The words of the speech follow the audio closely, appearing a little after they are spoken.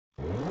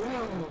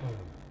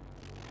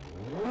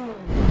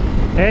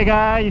Hey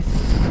guys,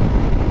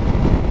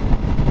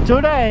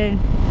 today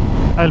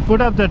I'll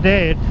put up the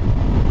date.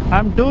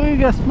 I'm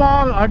doing a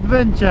small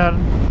adventure.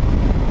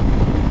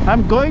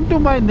 I'm going to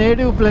my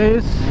native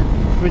place,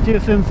 which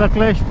is in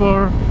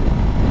Sakleshpur,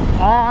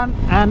 on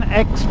an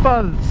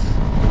Xpulse.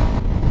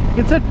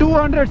 It's a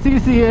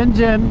 200cc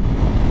engine,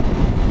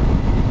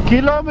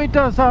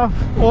 kilometers of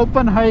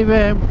open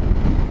highway.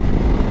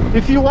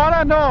 If you want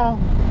to know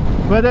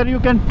whether you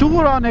can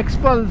tour on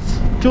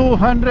Xpulse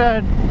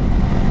 200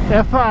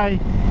 Fi,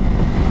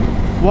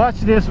 watch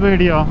this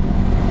video,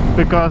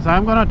 because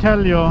I'm gonna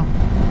tell you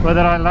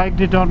whether I liked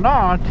it or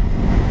not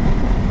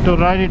to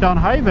ride it on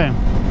highway.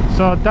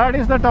 So that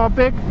is the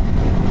topic.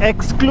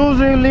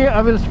 Exclusively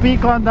I will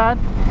speak on that.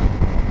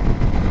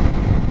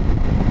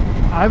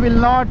 I will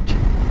not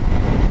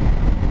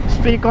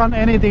speak on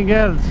anything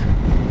else.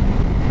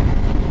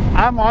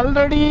 I'm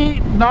already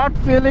not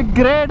feeling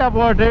great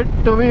about it,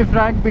 to be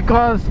frank,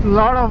 because a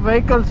lot of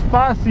vehicles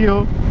pass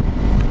you,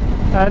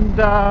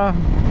 and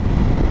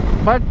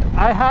but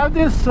I have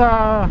this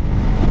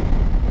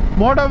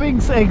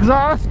Motovings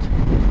exhaust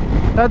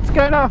that's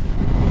kind of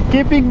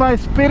keeping my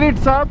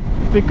spirits up,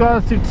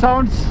 because it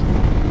sounds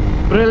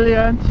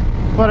brilliant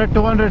for a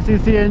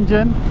 200cc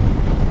engine.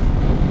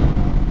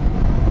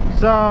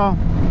 So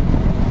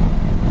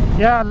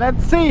yeah,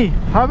 let's see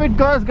how it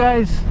goes,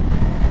 guys.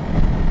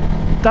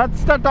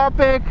 That's the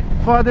topic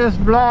for this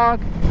vlog.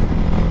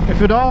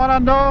 If you don't want to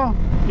know,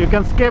 you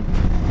can skip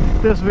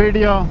this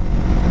video.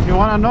 If you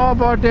want to know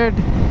about it,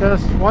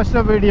 just watch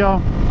the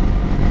video.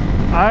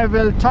 I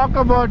will talk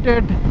about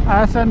it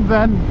as and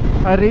when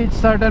I reach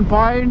certain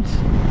points.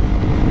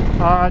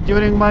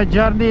 During my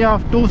journey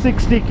of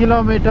 260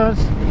 kilometers,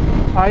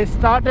 I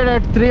started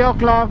at 3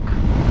 o'clock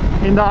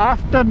in the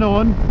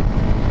afternoon,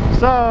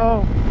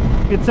 so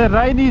it's a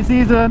rainy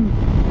season.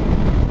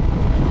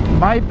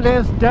 My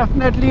place,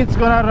 definitely it's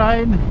gonna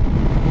rain.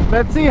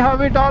 Let's see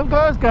how it all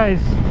goes, guys.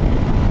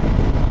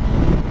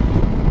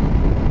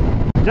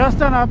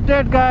 Just an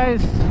update,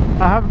 guys.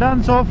 I have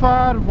done so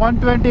far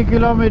 120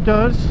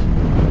 kilometers.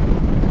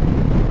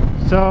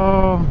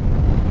 So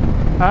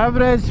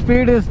average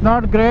speed is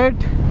not great,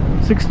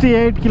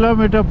 68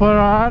 kilometers per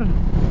hour.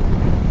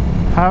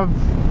 Have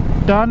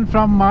done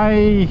from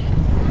my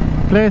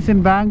place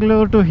in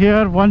Bangalore to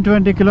here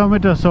 120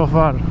 kilometers so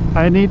far.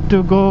 I need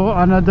to go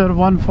another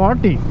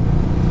 140.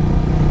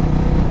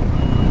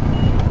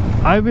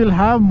 I will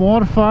have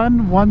more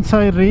fun once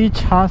I reach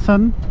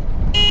Hassan,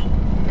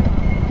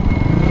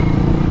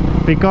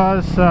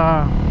 because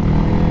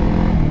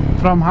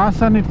from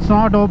Hassan it's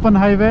not open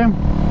highway,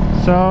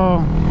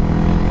 so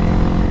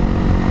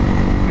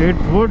it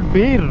would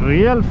be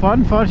real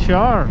fun for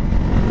sure.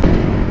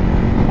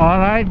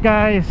 Alright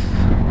guys,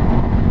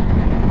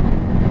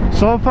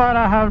 so far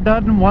I have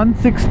done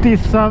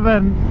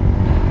 167.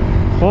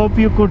 Hope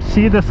you could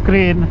see the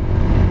screen.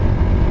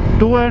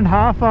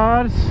 2.5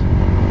 hours,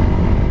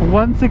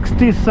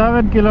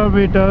 167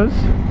 kilometers.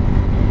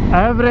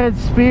 Average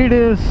speed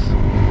is,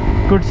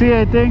 could see,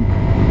 I think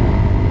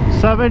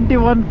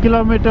 71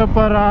 kilometers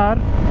per hour.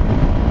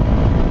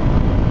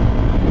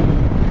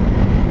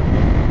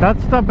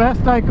 That's the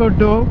best I could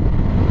do,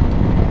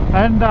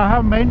 and I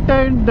have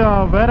maintained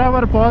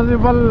wherever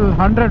possible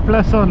 100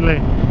 plus only.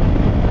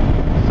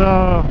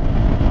 So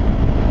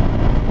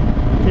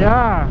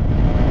yeah,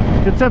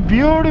 it's a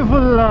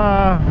beautiful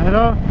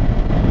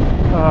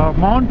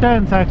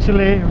mountains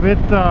actually,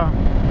 with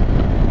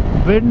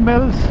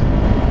windmills.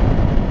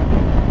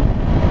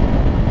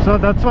 So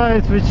that's why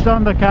I switched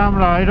on the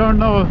camera. I don't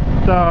know if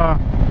the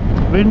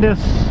wind is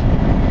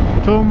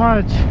too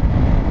much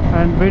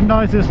and wind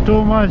noise is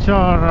too much,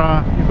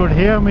 or you could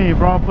hear me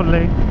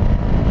properly.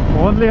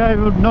 Only I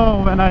would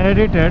know when I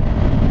edit it.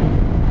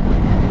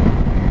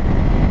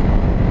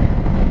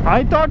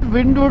 I thought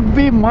wind would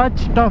be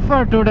much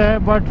tougher today,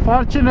 but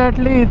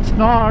fortunately it's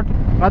not.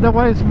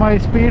 Otherwise my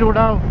speed would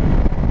have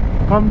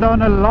come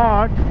down a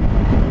lot.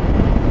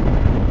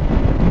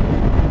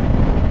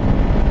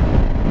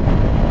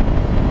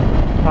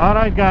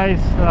 Alright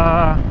guys,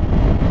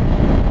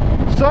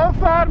 so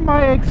far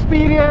my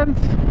experience,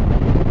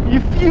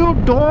 if you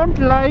don't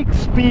like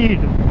speed,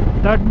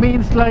 that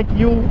means like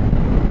you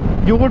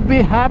would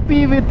be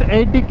happy with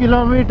 80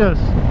 kilometers,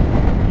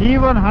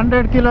 even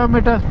 100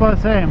 kilometers per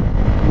same.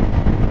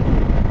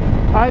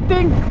 I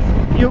think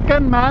you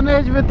can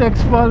manage with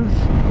Xpulse,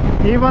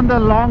 even the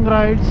long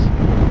rides.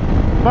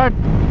 But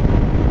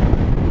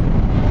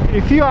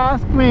if you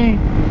ask me,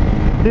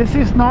 this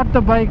is not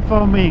the bike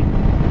for me,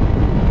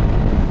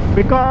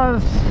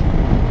 because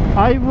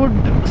I would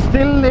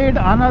still need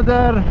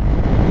another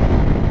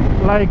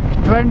like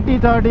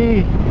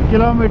 20-30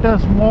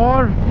 kilometers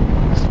more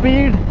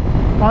speed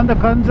on the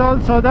console,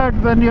 so that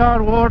when you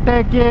are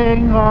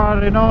overtaking,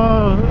 or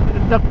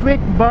the quick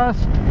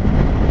burst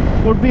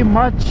would be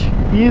much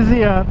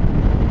easier.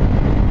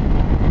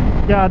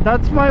 Yeah,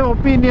 that's my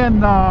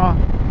opinion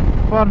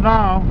for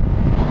now.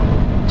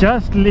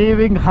 Just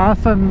leaving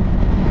Hassan.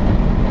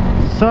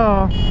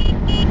 So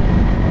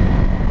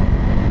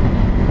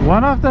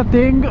one of the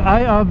things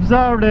I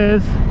observed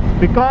is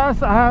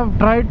because I have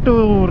tried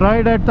to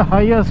ride at the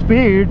higher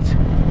speeds,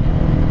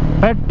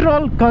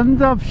 petrol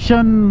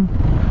consumption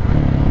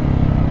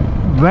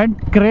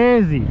went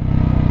crazy.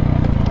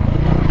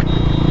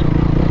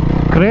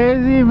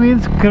 Crazy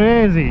means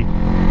crazy.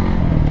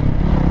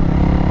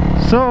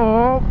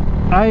 So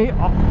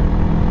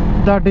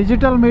the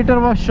digital meter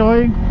was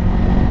showing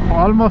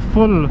almost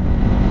full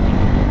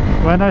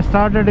when I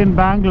started in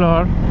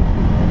Bangalore,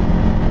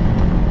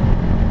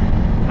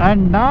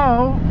 and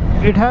now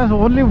it has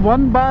only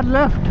 1 bar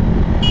left.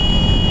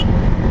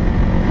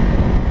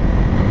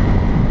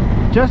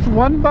 Just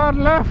 1 bar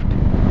left.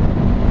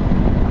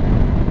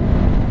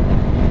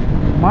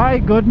 My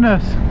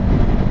goodness.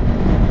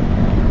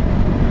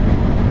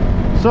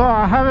 So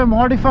I have a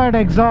modified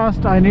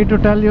exhaust. I need to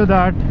tell you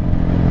that.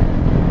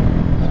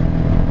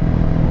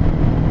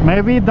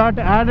 Maybe that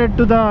added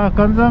to the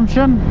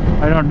consumption,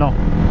 I don't know.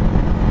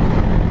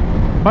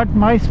 But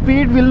my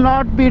speed will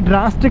not be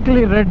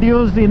drastically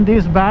reduced in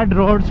these bad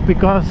roads,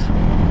 because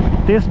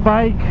this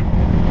bike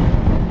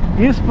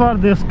is for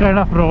this kind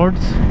of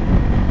roads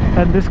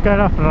and this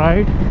kind of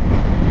ride.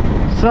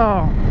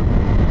 So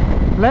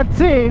let's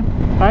see.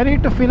 I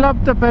need to fill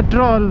up the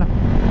petrol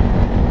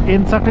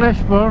in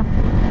Sakleshpur.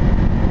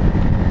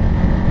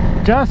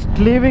 Just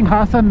leaving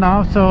Hassan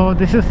now. So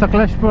this is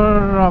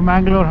Sakleshpur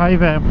Mangalore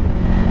highway.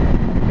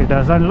 It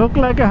doesn't look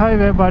like a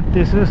highway, but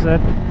this is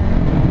it.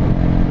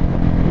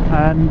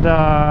 And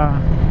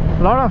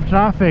lot of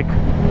traffic.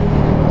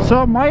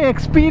 So my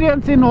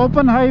experience in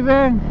open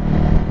highway,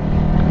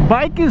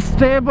 bike is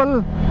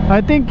stable.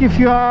 I think if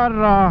you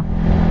are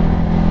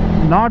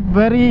not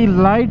very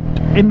light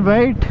in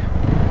weight,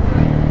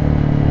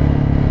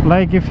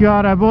 like if you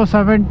are above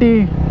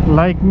 70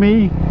 like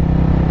me,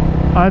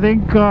 I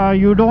think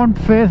you don't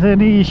face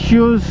any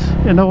issues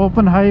in the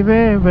open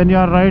highway when you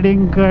are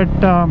riding at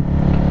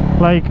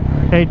like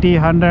 80,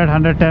 100,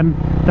 110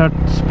 that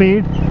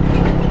speed.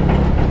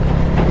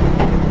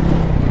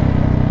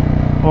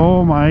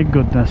 Oh my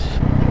goodness.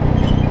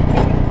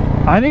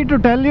 I need to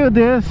tell you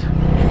this.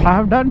 I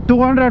have done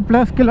 200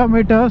 plus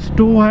kilometers,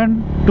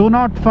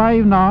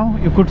 205 now.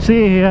 You could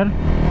see here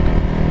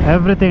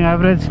everything,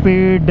 average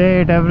speed,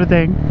 date,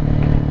 everything.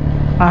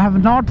 I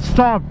have not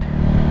stopped.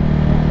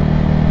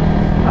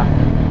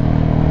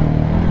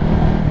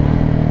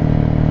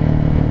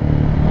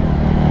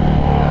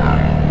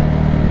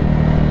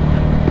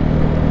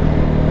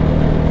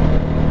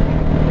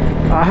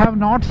 I have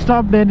not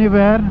stopped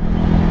anywhere,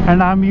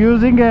 and I'm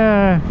using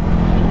a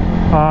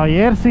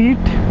air seat.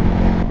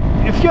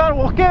 If you are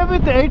okay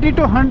with 80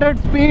 to 100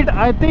 speed,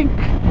 I think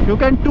you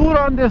can tour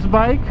on this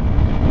bike.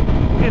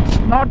 It's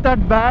not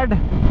that bad.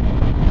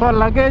 For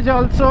luggage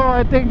also,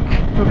 I think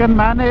you can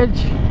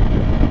manage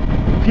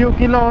few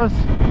kilos.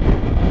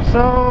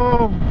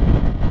 So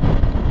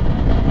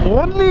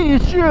only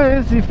issue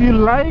is if you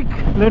like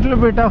little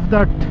bit of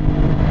that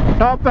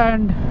top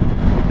end,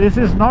 this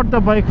is not the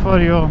bike for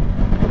you.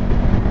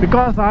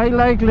 Because I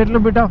like little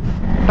bit of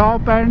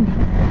top end,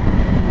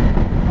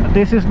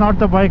 this is not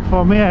the bike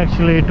for me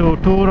actually to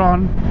tour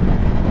on.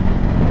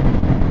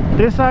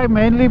 This I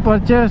mainly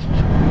purchased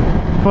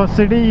for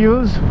city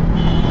use,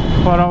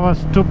 for our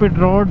stupid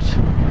roads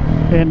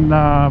in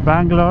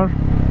Bangalore.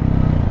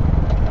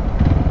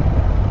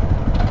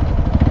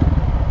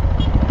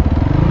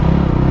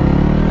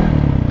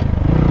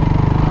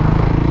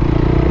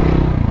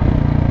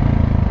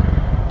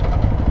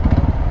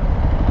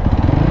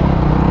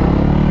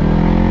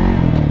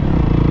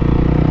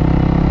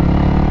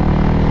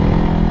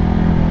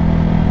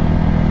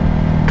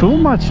 Too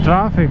much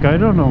traffic. I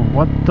don't know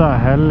what the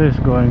hell is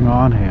going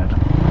on here.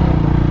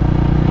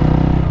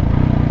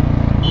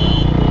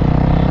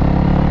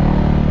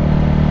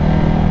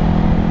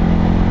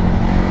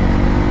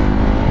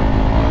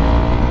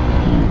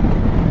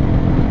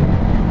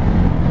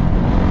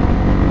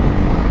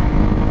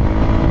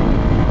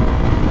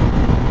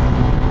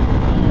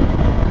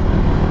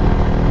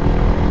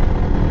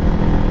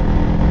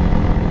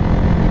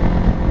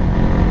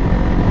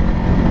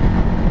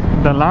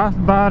 The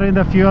last bar in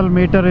the fuel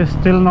meter is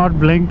still not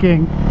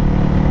blinking.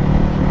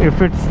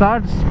 If it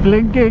starts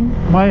blinking,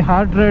 my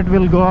heart rate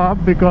will go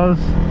up, because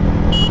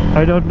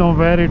I don't know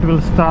where it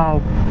will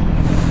stop.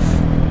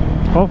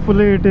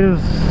 Hopefully it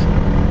is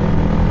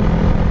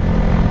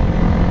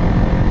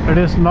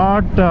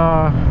not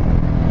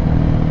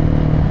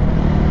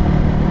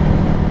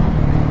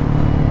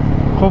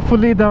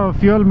hopefully the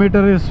fuel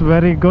meter is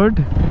very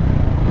good,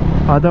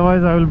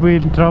 otherwise I will be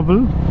in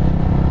trouble.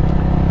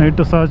 Need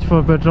to search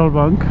for petrol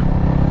bunk.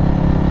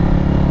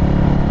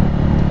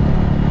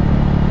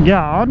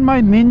 Yeah, on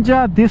my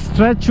Ninja this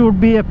stretch would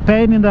be a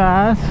pain in the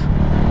ass.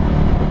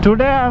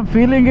 Today I'm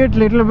feeling it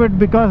little bit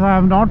because I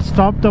have not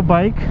stopped the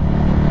bike.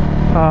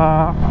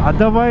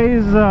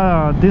 Otherwise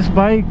this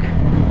bike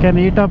can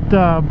eat up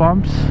the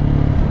bumps,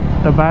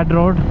 the bad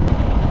road.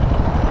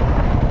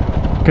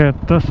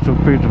 Get the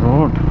stupid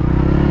road.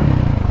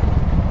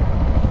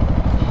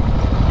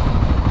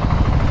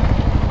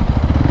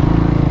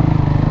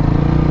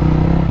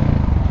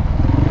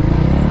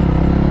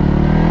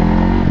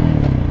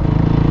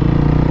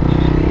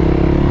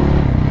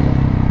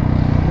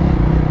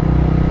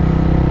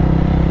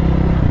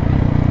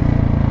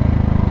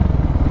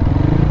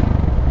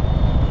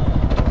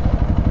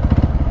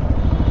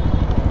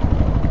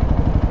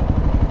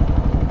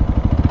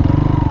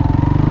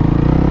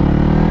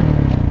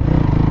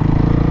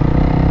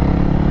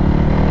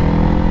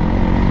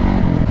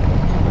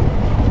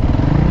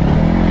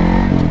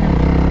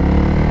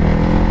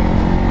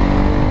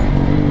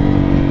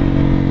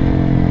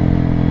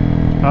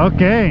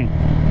 Okay,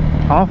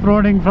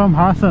 off-roading from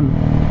Hassan.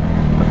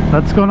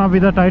 That's gonna be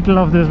the title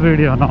of this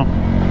video now.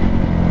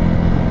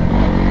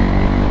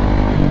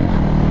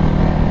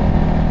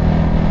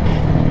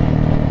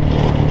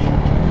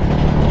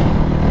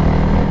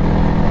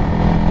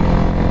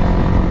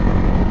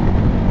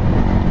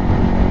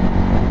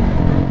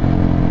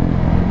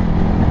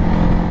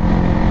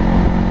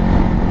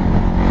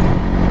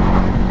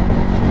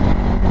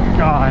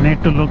 I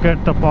need to look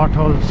at the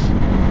potholes.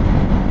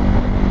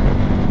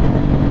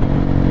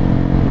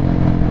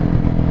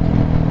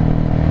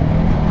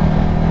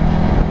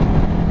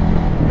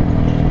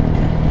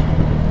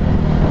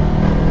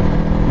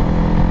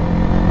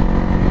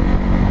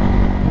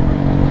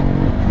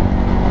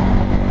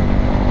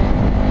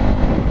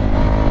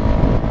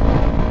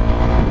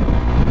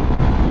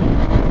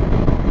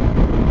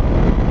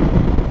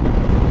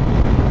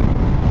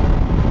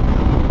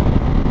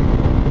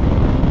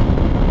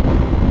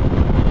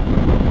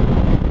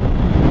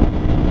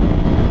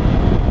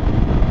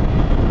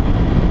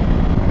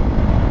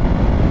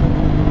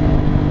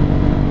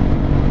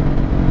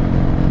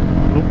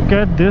 Look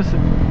at this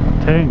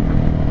thing.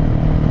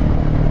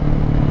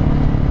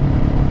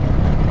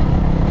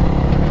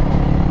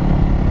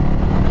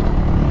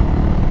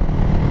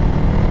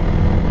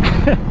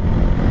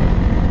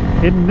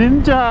 In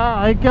Ninja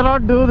I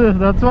cannot do this.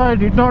 That's why I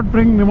did not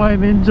bring my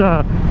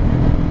Ninja,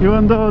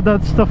 even though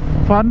that's the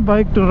fun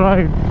bike to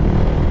ride.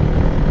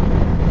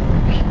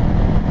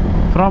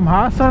 From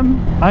Hassan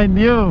I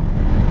knew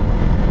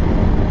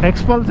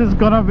Xpulse is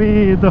gonna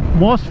be the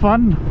most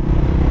fun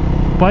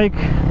bike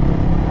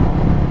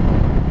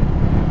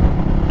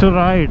to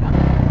ride.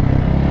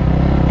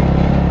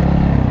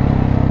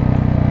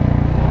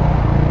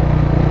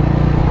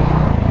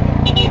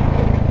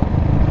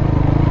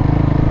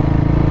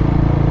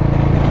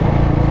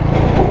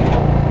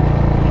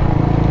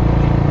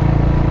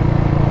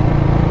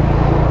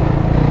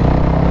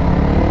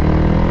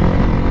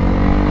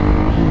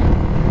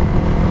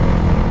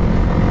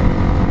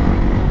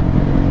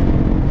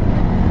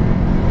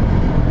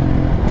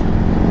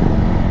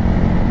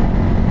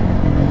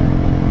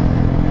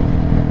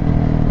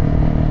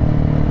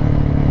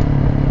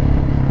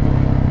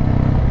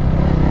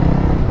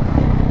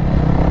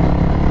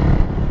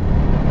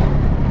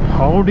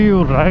 How do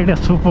you ride a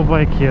super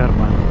bike here,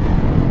 man?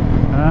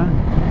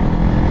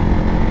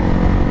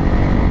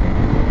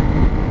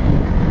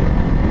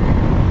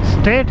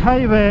 State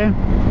highway,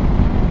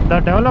 the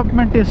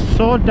development is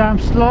so damn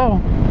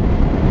slow.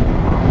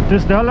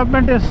 This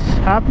development is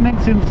happening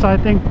since I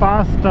think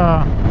past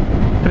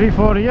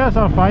 3-4 years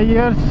or 5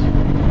 years,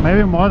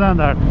 maybe more than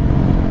that.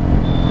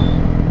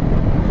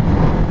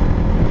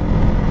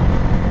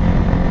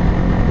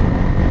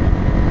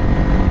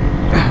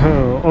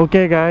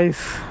 Okay guys,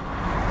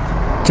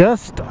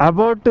 just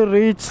about to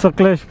reach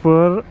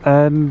Sakleshpur,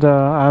 and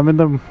I'm in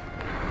the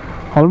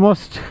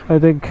almost, I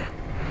think,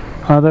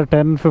 another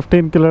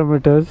 10-15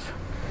 kilometers.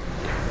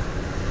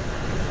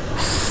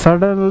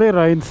 Suddenly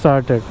rain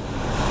started.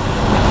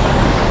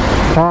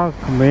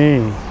 Fuck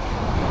me.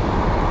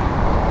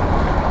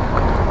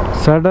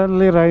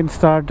 Suddenly rain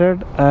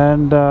started,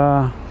 and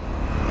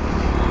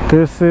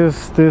this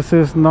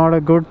is not a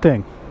good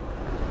thing.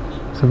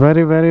 It's a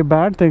very, very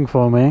bad thing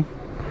for me,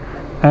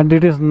 and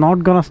it is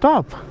not gonna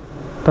stop.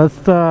 That's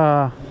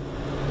the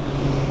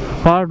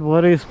part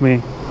worries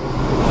me,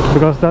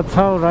 because that's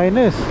how rain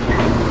is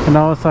in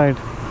our side.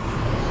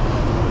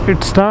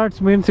 It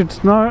starts means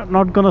it's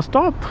not gonna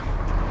stop.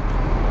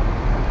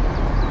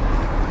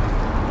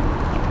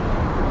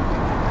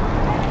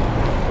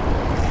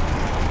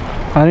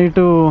 I need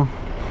to,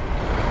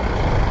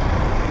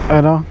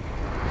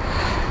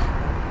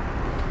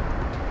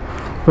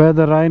 wear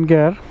the rain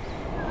gear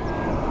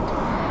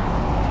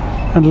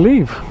and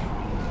leave.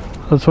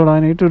 That's what I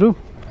need to do.